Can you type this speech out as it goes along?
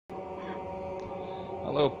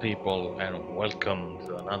Hello people and welcome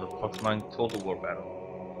to another Fox.Mind Total War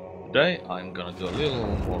battle. Today I'm gonna do a little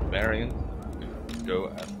more variant. I'm gonna go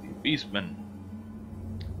as the Beastmen.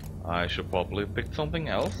 I should probably pick something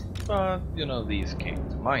else, but you know, these came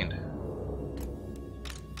to mind.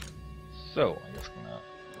 So I'm just gonna...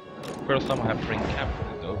 First time I have to bring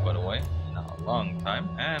cavalry though, by the way, in a long time,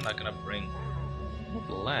 and I'm gonna bring... What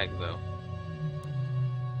lag though?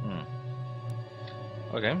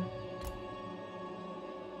 Okay.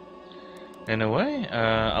 Anyway,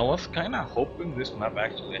 I was kinda hoping this map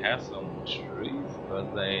actually has some trees,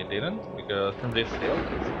 but they didn't, because in this hill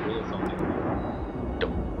is really something I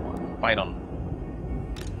don't want to fight on.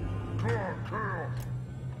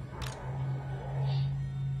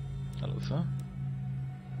 Hello, sir.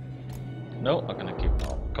 No, I'm gonna keep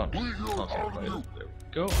my concentrated. There we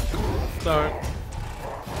go. Start.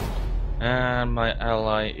 And my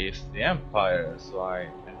ally is the Empire, so I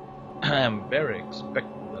am very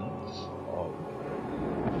expectant of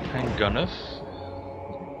handgunners,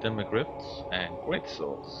 demigryphs, and great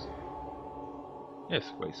swords.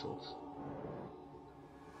 Yes, great swords.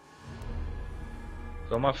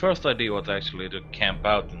 So my first idea was actually to camp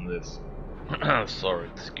out in this sorry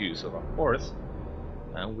excuse of a forest,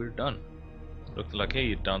 and we're done. Looks like hey,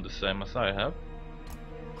 you've done the same as I have.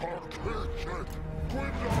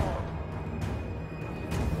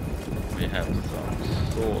 We have some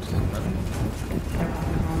swordsmen.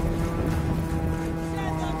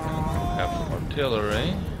 We have some artillery.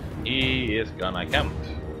 He is gonna camp.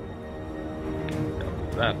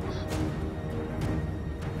 That.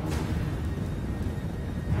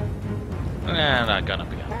 And I'm gonna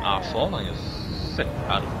be an asshole and just sit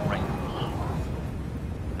out of range.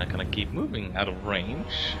 I'm gonna keep moving out of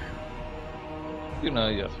range. You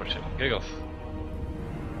know, just for shit and giggles.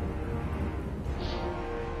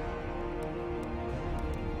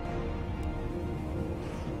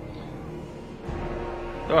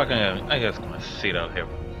 So I just gonna sit out here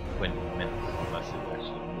for 20 minutes unless it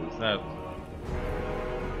actually moves out.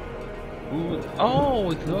 Ooh,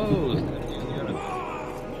 oh, it's those! The new unit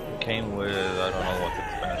came with, I don't know what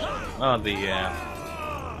expansion. Oh, the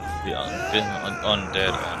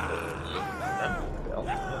undead and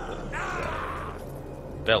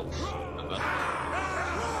belts.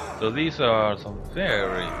 So these are some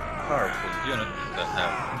very powerful units that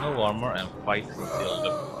have no armor and fight until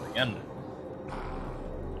the very end.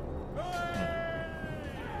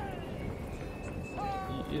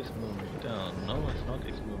 He is moving down. No, it's not.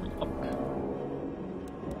 It's moving up.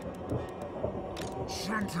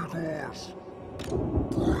 Centigores!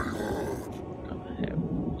 Gonna have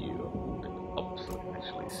you up so we can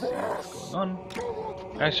actually see what's going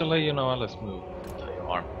on. Actually, you know what? Let's move the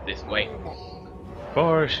arm this way.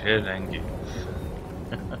 For shit and giggles.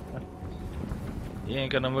 You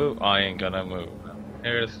ain't gonna move. I ain't gonna move.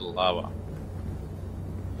 Here's lava.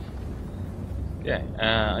 Okay,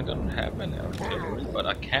 I don't have any artillery, but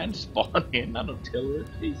I can spawn in an artillery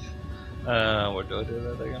piece. Where do I do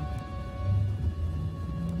that again?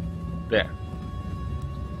 There.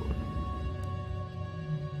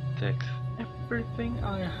 Takes everything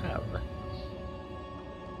I have.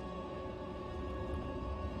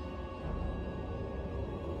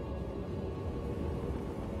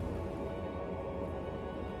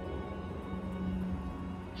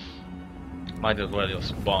 Might as well just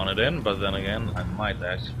spawn it in, but then again, I might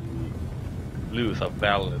actually lose a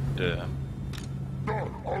valid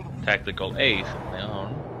tactical ace of my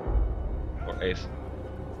own, or ace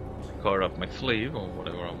card up my sleeve, or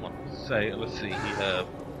whatever I want to say. Let's see, he have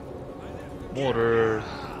mortars,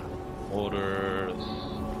 what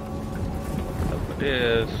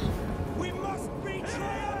is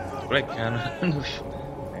great cannons,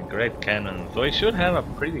 and great cannons. So he should have a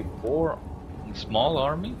pretty poor, small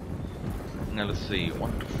army. Now let's see,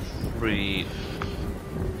 1, 2, 3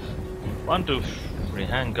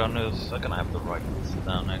 handgunners. I'm gonna have to write this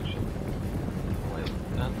down actually. Wait,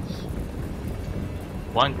 that's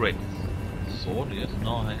 1 great sword, yes,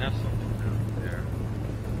 no, I have something there.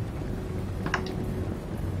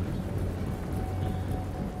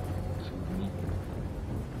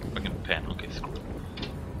 Fucking pen, okay, screw it.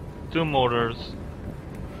 2 mortars.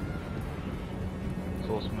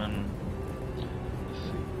 Swordsman.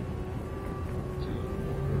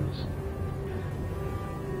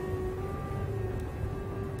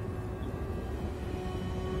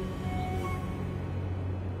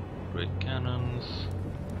 Great cannons,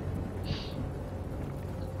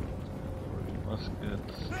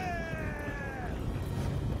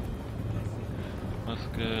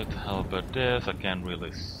 musket, how about this? I can't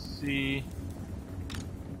really see.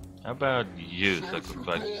 How about you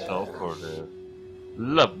sacrifice yourself for the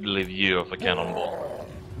lovely view of a cannonball?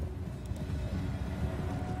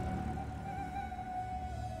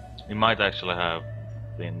 He might actually have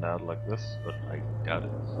thinned out like this, but I doubt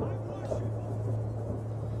it.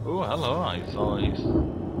 Oh, hello, I saw his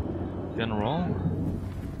general.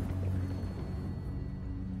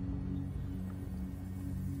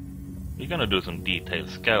 You're gonna do some detailed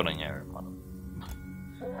scouting here, man.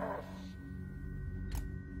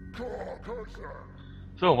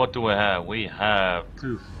 So what do we have? We have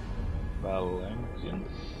two phalanges,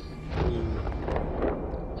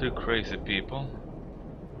 two crazy people.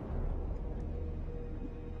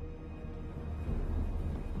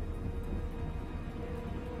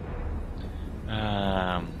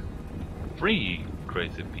 Three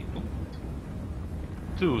crazy people.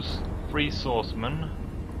 Three swordsmen.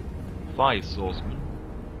 5 swordsmen.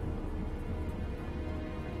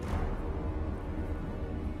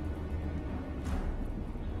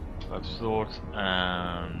 Five swords,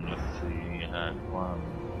 and let's see, he had one.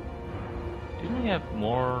 Didn't he have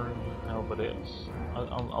more halberdiers?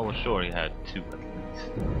 I was sure he had 2 at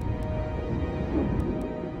least.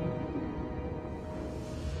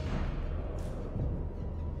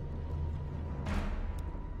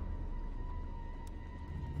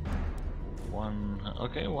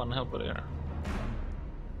 Okay, one halberdier.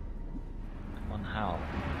 One half.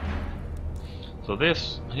 So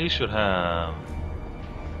this, he should have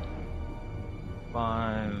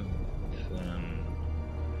 5, 10,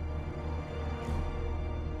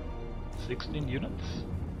 16 units.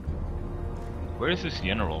 Where is his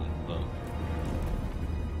general though?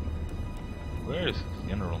 Where is his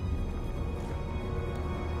general?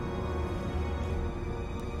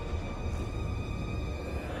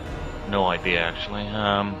 No idea actually.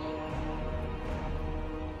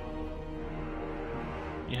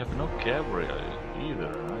 You have no cavalry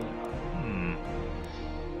either, right?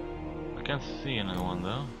 I can't see anyone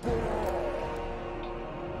though.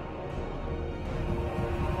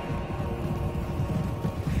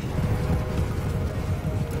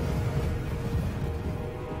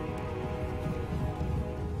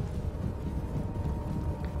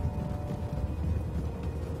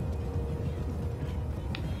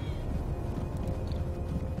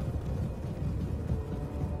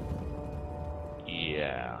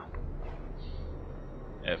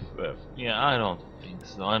 FF. Yeah, I don't think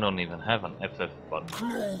so. I don't even have an FF button.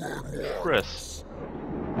 Press.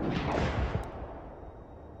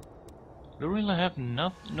 You really have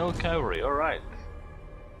no cavalry. All right.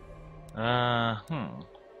 I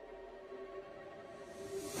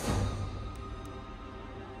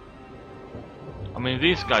mean,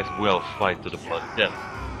 these guys will fight to the blood death.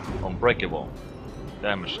 Unbreakable.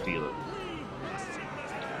 Damage dealer.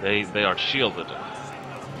 They are shielded.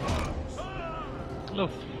 Low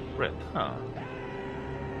threat, huh?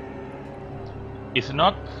 It's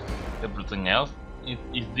not everything else.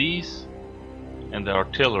 It's these and the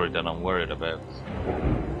artillery that I'm worried about.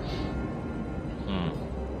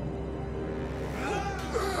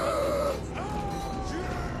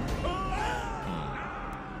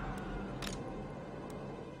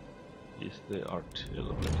 Is the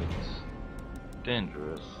artillery that's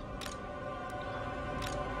dangerous?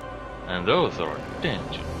 And those are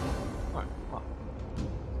dangerous.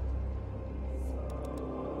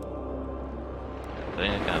 I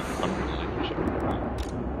think I got 100 signatures.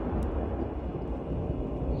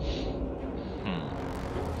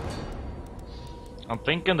 I'm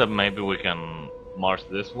thinking that maybe we can march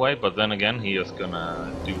this way, but then again he is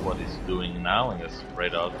gonna do what he's doing now and just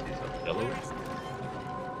spread out his artillery.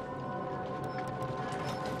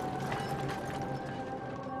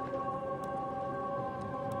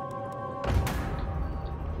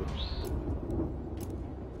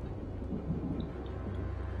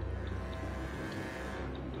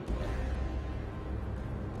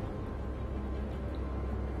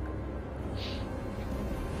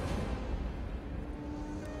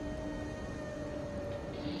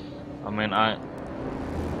 I mean,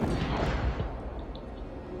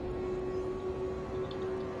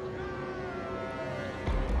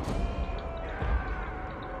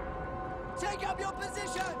 take up your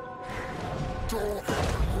position.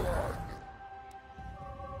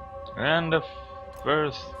 And the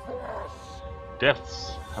first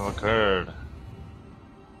deaths have occurred.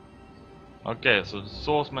 Okay, so the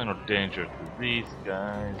swordsmen are dangerous to these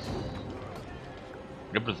guys.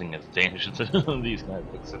 Everything is dangerous to these guys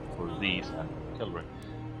except for these and artillery.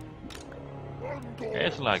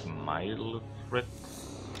 It's like mild threat.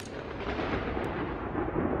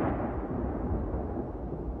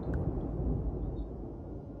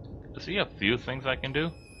 Does he have few things I can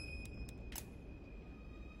do?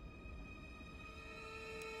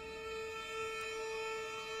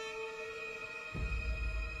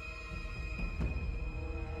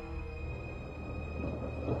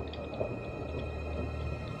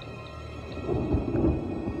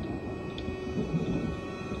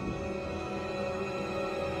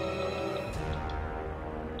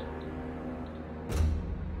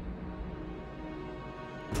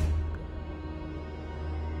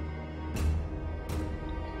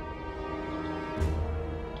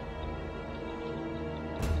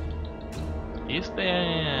 the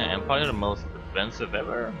Empire the most defensive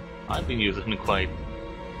ever? I've been using quite...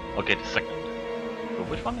 Okay, the second. So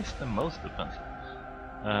which one is the most defensive?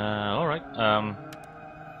 Alright,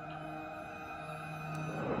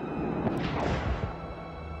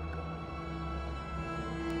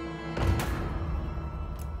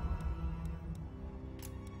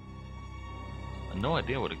 no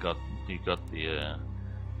idea what he got the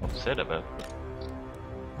upset about.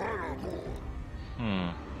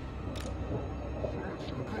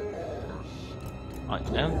 I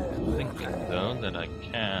am thinking though that I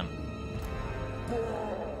can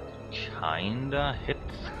kinda hit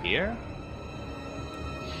here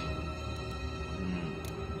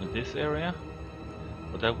in this area,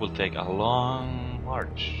 but that will take a long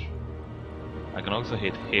march. I can also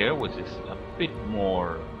hit here, which is a bit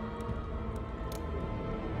more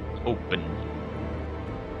open.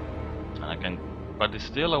 I can, but it's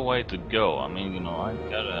still a way to go. I mean, you know, I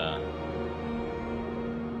gotta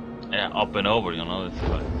up and over, you know. It's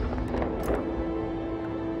like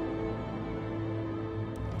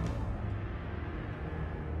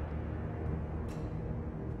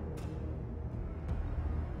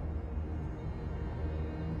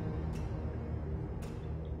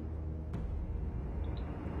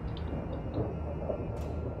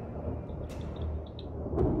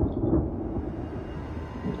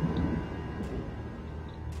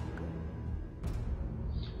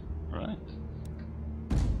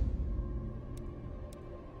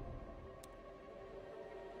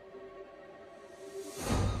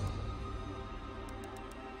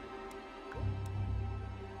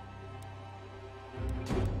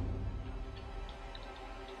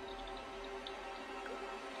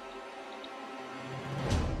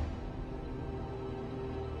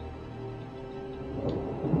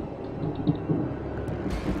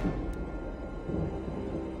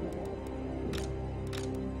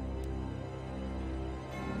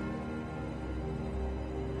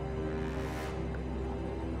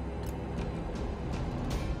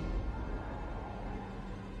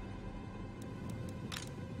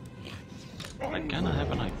I kinda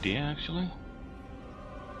have an idea actually.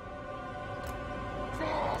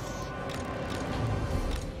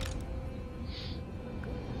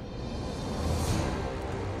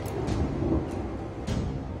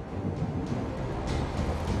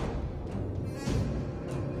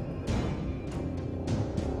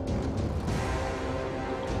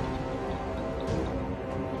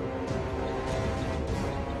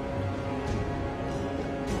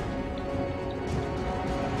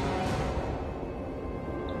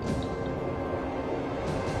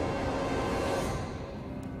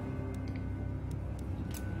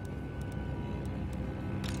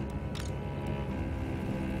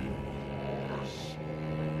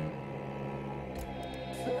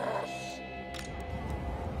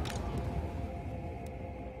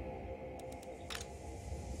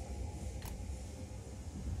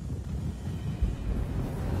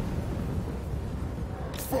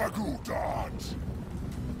 Facultad!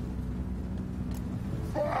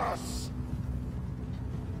 Was?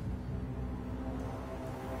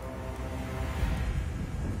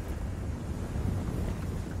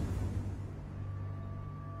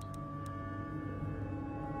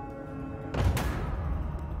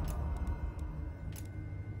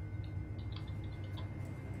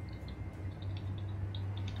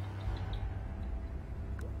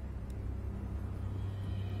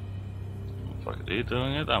 Fuck it, are you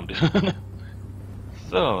doing it? I'm doing it.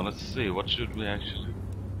 So, let's see, what should we actually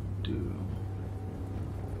do?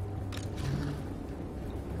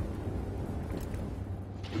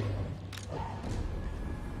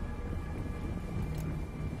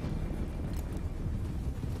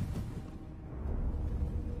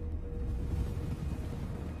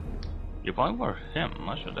 If I were him,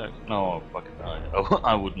 I should actually... No, fuck it,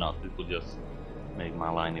 I would not. It would just make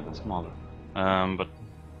my line even smaller. But...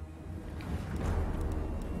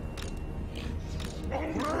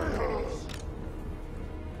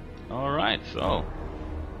 Alright, so...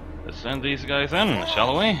 let's send these guys in,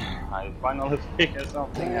 shall we? I finally figured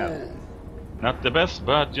something out. Not the best,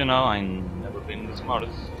 but you know, I've never been the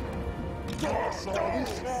smartest.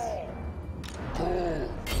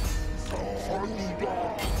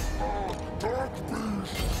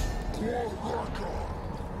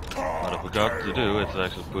 What I forgot to do is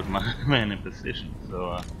actually put my man in position,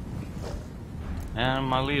 so and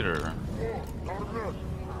my leader.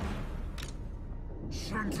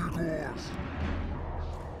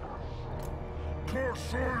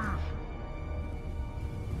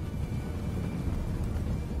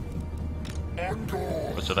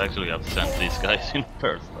 I should actually have sent these guys in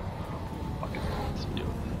first. Fuck it, let's do it.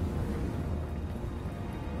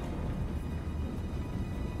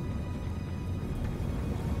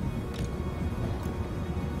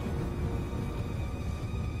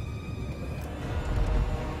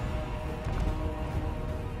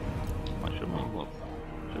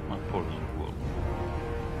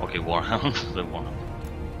 Okay, Warhounds, the one.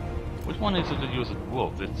 Which one is it that uses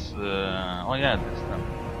wolves? It's oh yeah, it's them.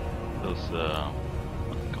 Those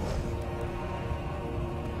what's it called?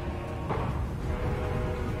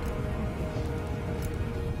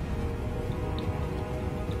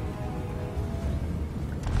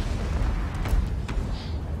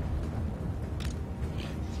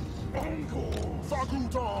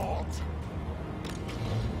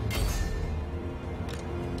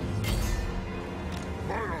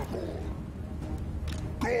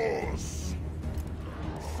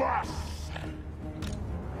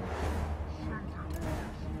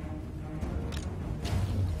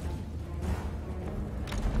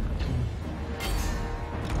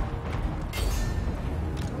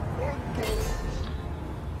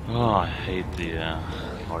 Oh, I hate the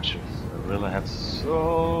archers. They really have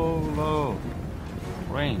so low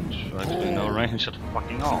range. Actually, no range at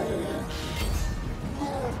fucking all.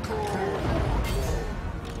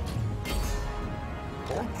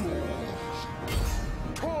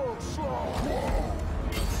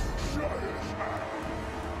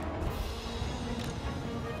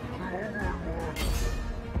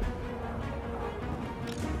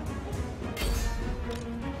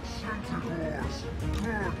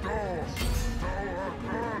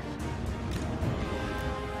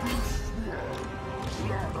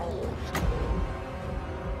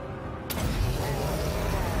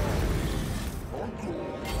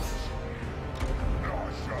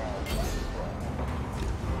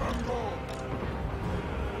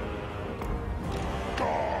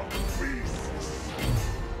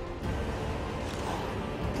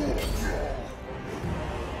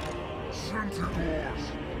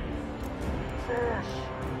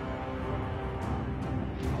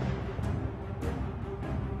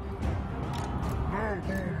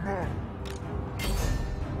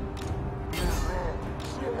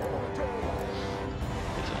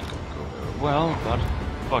 Well, but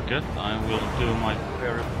fuck it, I will do my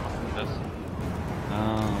favorite this.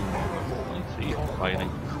 Let's see, fighting.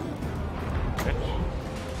 Okay.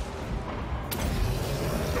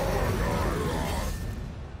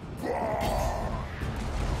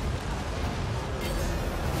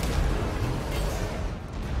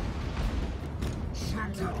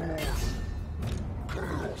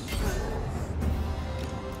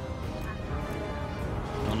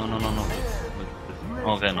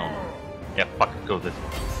 No. Okay, no. Yeah, fuck it, go this way.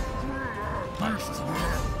 Nice.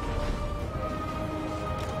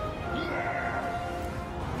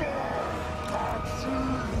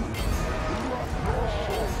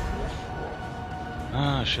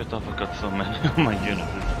 Ah, shit, I forgot so many of my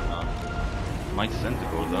units. My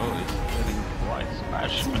centaur, though, is getting quite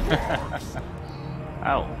smashed.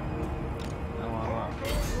 Ow. Ow.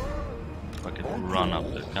 Fuck it, run up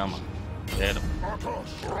there, come on. Get him.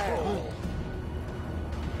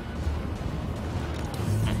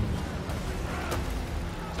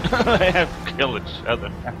 They have to kill each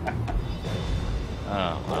other.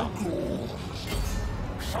 Oh, well.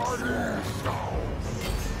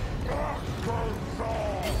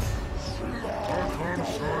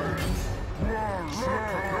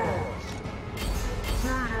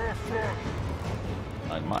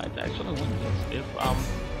 I might actually win this if I'm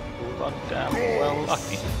goddamn well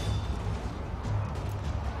lucky.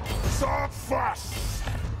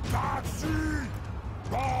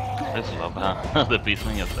 I just love how the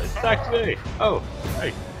Beastmen just say, taxi! Oh,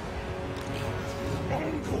 hey!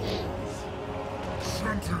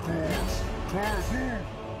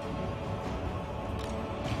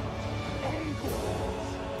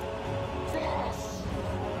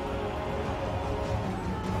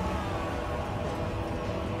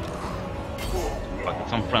 Fuck,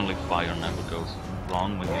 some friendly fire never goes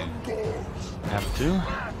wrong when you have to.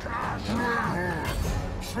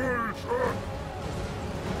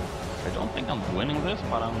 I don't think I'm winning this,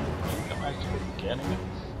 but I think I'm actually getting it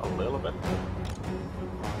a little bit.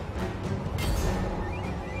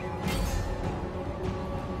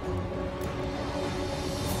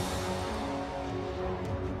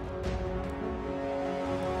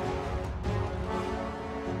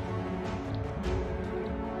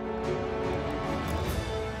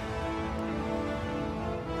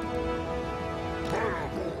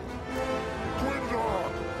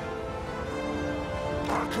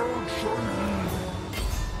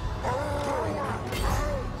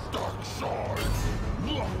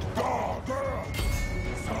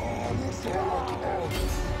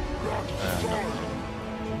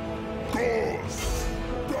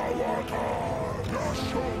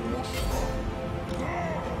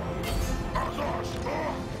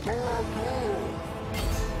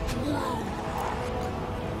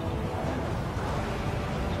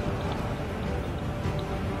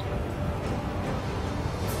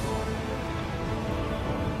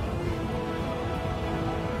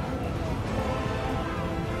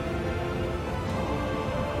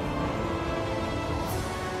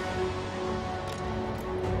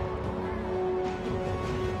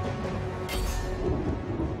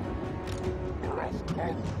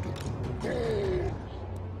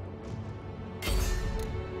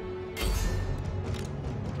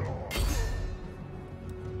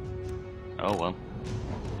 Oh well.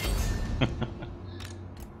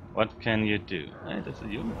 What can you do? Hey, there's a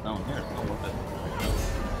unit down here. So what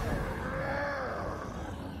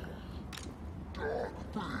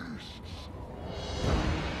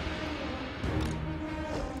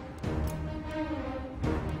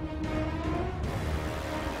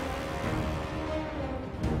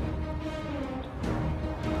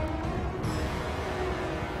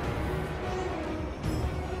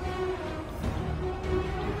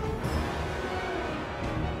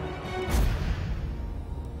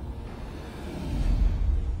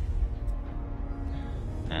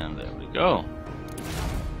And there we go.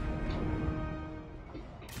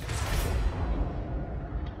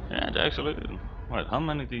 And actually, wait, how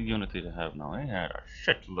many units did I have now? I had a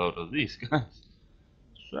shitload of these guys.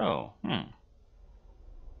 So,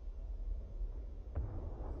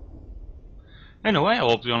 Anyway, I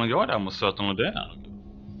hope you enjoyed. I most certainly did. I don't give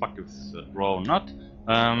a fuck if it's raw or not.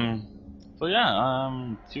 So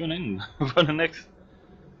yeah, tune in for the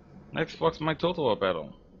next Fox.Mind Total War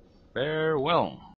battle. Farewell.